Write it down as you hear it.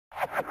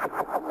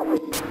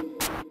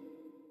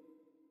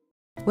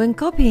When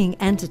copying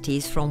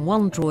entities from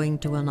one drawing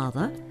to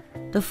another,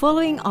 the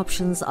following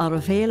options are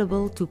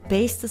available to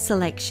paste the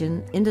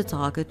selection in the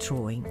target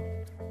drawing.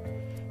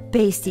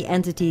 Paste the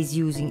entities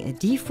using a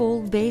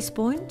default base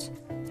point,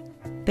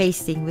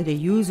 pasting with a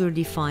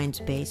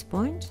user-defined base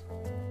point,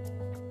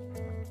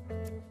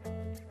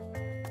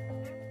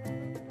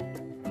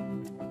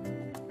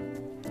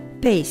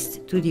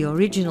 paste to the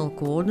original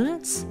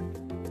coordinates,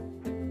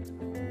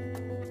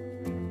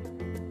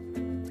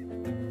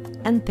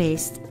 and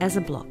paste as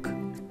a block.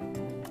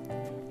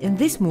 In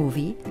this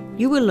movie,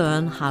 you will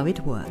learn how it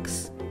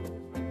works.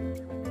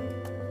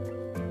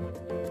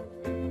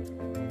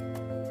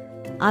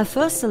 I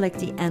first select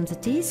the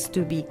entities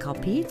to be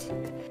copied.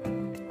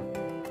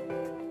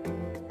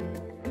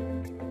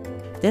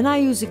 Then I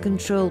use a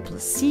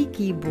Ctrl+C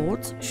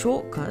keyboard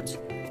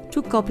shortcut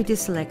to copy the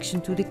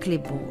selection to the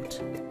clipboard.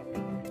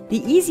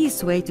 The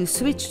easiest way to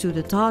switch to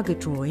the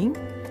target drawing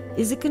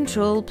is a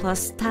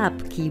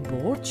Ctrl+Tab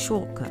keyboard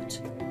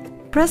shortcut.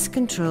 Press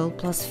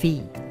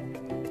Ctrl+V.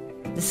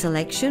 The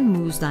selection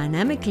moves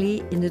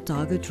dynamically in the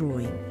target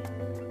drawing.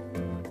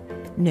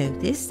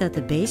 Notice that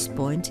the base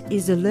point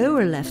is the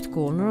lower left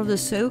corner of the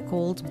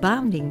so-called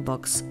bounding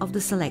box of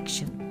the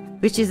selection,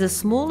 which is the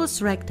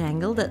smallest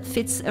rectangle that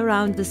fits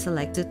around the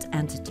selected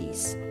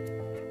entities.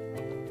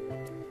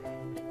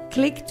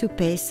 Click to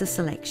paste the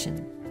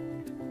selection.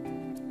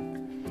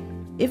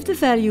 If the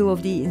value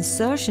of the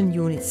insertion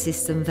unit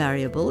system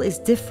variable is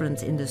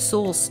different in the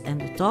source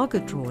and the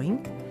target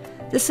drawing,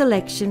 the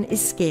selection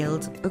is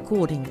scaled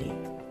accordingly.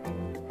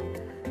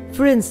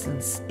 For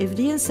instance, if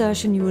the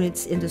insertion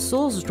units in the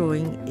source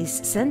drawing is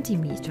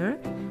centimeter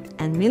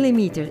and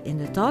millimeter in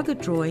the target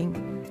drawing,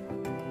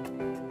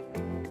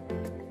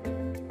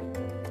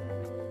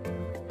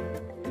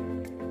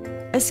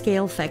 a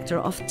scale factor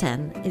of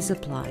 10 is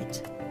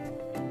applied.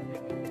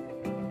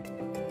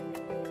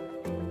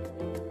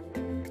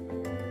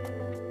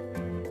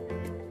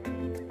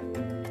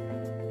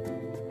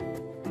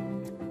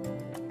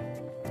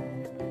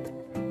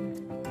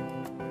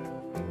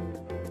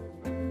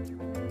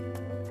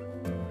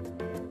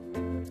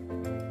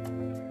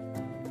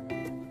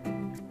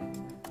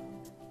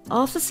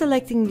 After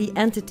selecting the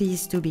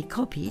entities to be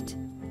copied,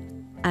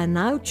 I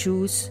now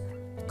choose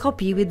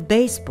Copy with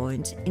Base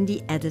Point in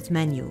the Edit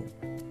menu.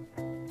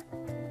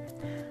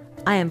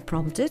 I am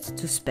prompted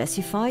to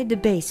specify the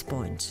base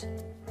point.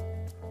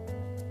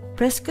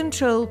 Press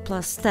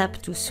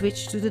Ctrl+Tab to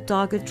switch to the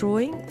target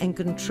drawing and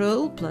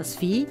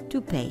Ctrl+V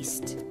to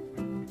paste.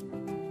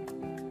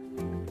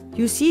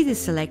 You see the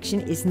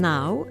selection is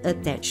now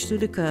attached to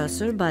the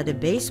cursor by the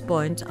base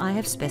point I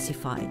have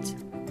specified.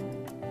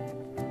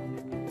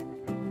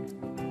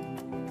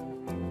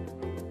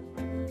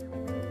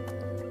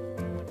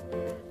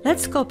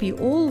 Let's copy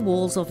all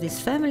walls of this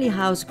family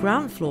house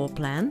ground floor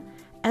plan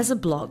as a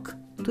block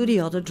to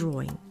the other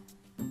drawing.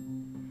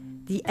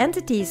 The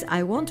entities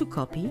I want to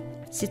copy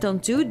sit on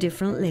two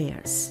different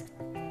layers,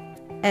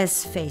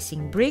 S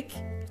facing brick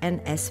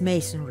and S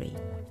masonry.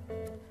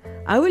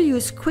 I will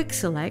use Quick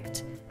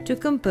Select to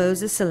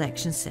compose a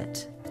selection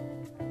set.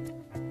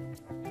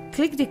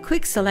 Click the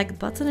Quick Select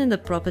button in the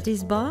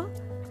Properties bar,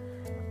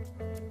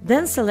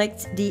 then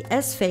select the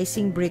S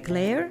facing brick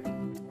layer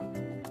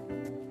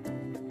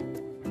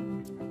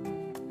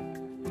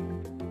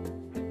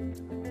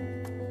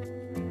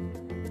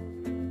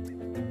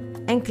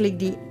and click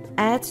the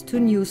Add to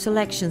New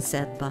Selection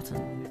Set button.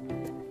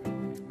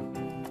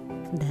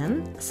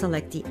 Then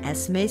select the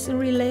S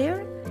masonry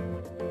layer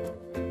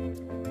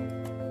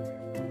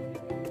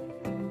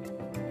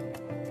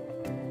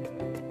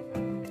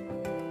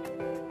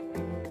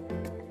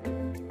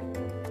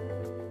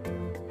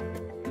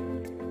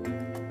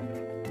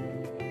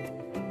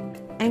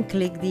and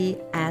click the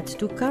Add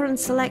to Current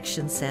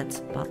Selection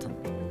Set button.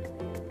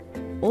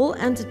 All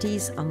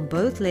entities on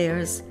both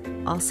layers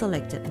are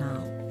selected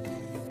now.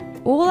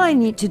 All I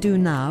need to do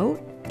now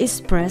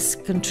is press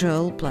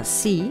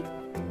Ctrl+C,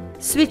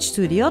 switch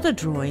to the other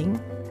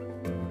drawing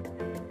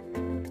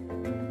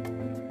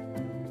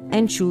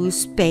and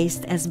choose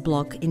Paste as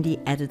Block in the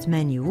Edit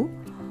menu,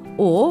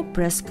 or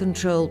press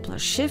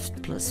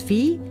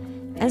Ctrl+Shift+V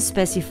and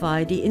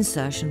specify the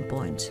insertion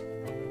point.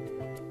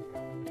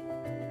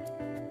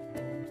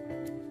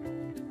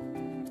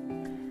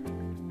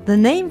 The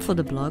name for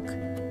the block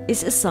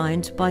is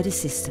assigned by the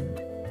system.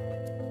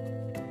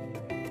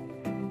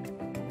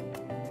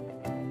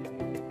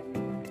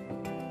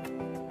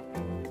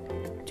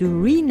 To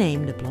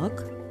rename the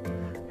block,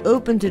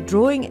 open the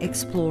Drawing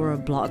Explorer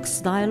Blocks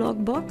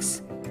dialog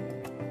box,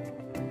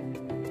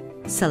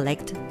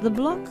 select the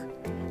block,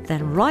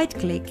 then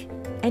right-click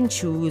and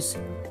choose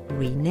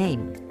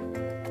Rename.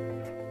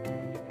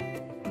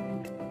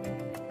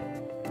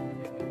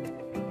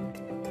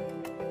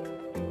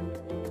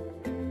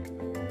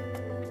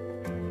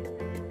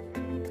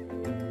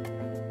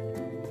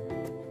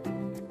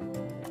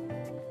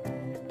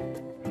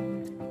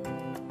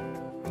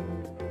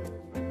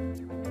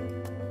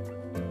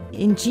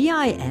 In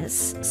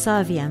GIS,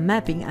 survey and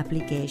mapping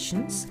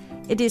applications,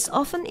 it is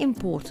often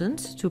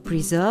important to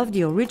preserve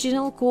the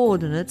original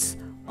coordinates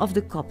of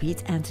the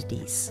copied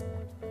entities.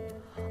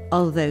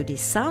 Although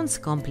this sounds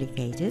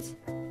complicated,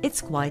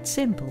 it's quite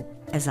simple,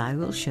 as I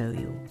will show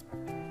you.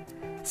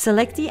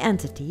 Select the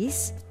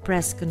entities,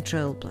 press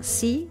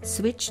Ctrl+C,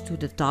 switch to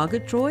the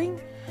target drawing,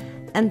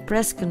 and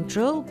press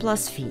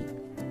Ctrl+V.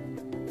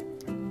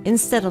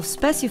 Instead of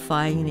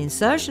specifying an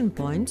insertion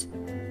point,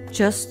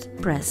 just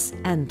press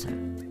Enter.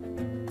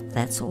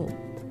 That's all.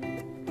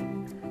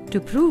 To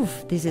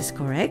prove this is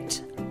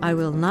correct, I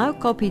will now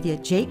copy the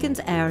adjacent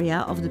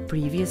area of the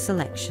previous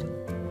selection.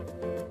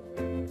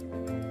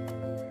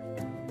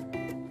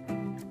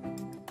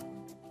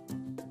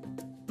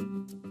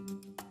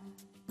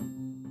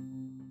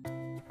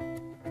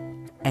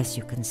 As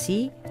you can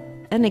see,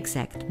 an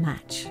exact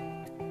match.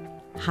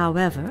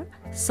 However,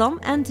 some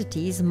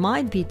entities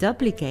might be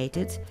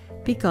duplicated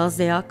because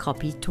they are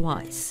copied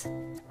twice.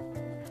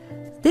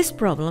 This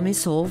problem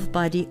is solved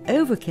by the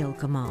overkill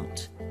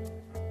command.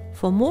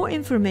 For more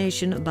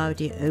information about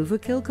the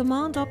overkill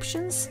command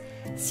options,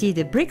 see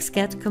the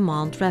BricsCAD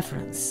command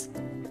reference.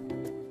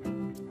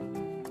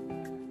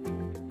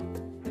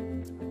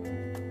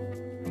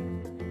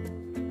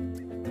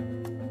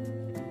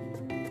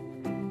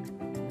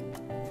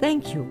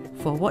 Thank you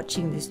for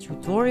watching this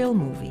tutorial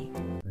movie.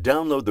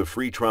 Download the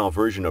free trial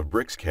version of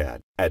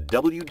BricsCAD at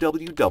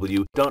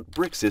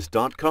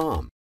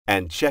www.bricsys.com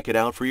and check it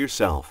out for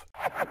yourself.